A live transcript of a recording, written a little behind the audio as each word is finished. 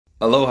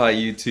Aloha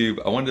YouTube.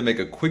 I wanted to make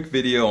a quick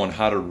video on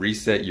how to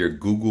reset your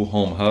Google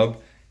Home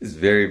Hub. It's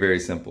very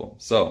simple.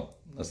 So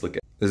let's look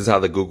at it. This is how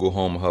the Google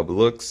Home Hub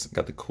looks.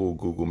 Got the cool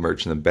Google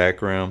merch in the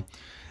background.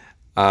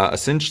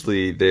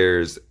 Essentially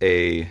there's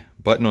a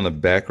button on the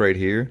back right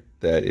here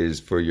that is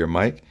for your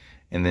mic,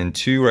 and then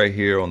two right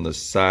here on the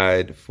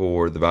side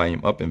for the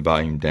volume up and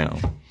volume down.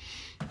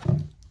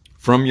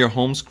 From your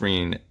home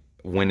screen,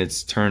 when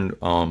it's turned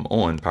on,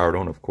 powered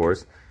on of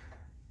course,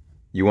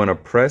 you want to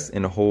press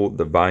and hold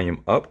the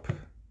volume up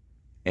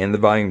and the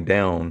volume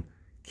down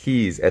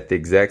keys at the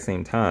exact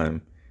same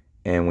time.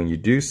 And when you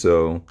do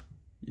so,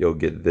 you'll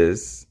get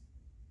this,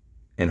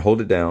 and hold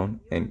it down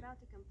and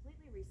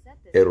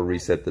it'll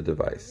reset the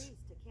device.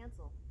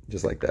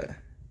 Just like that.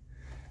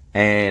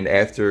 And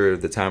after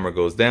the timer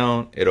goes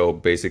down, it'll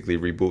basically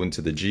reboot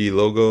into the G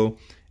logo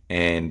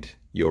and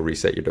you'll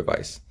reset your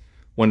device.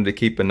 Wanted to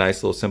keep a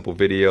nice little simple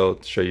video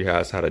to show you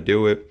guys how to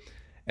do it.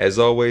 As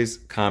always,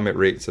 comment,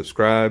 rate, and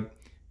subscribe.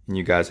 And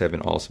you guys have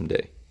an awesome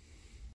day.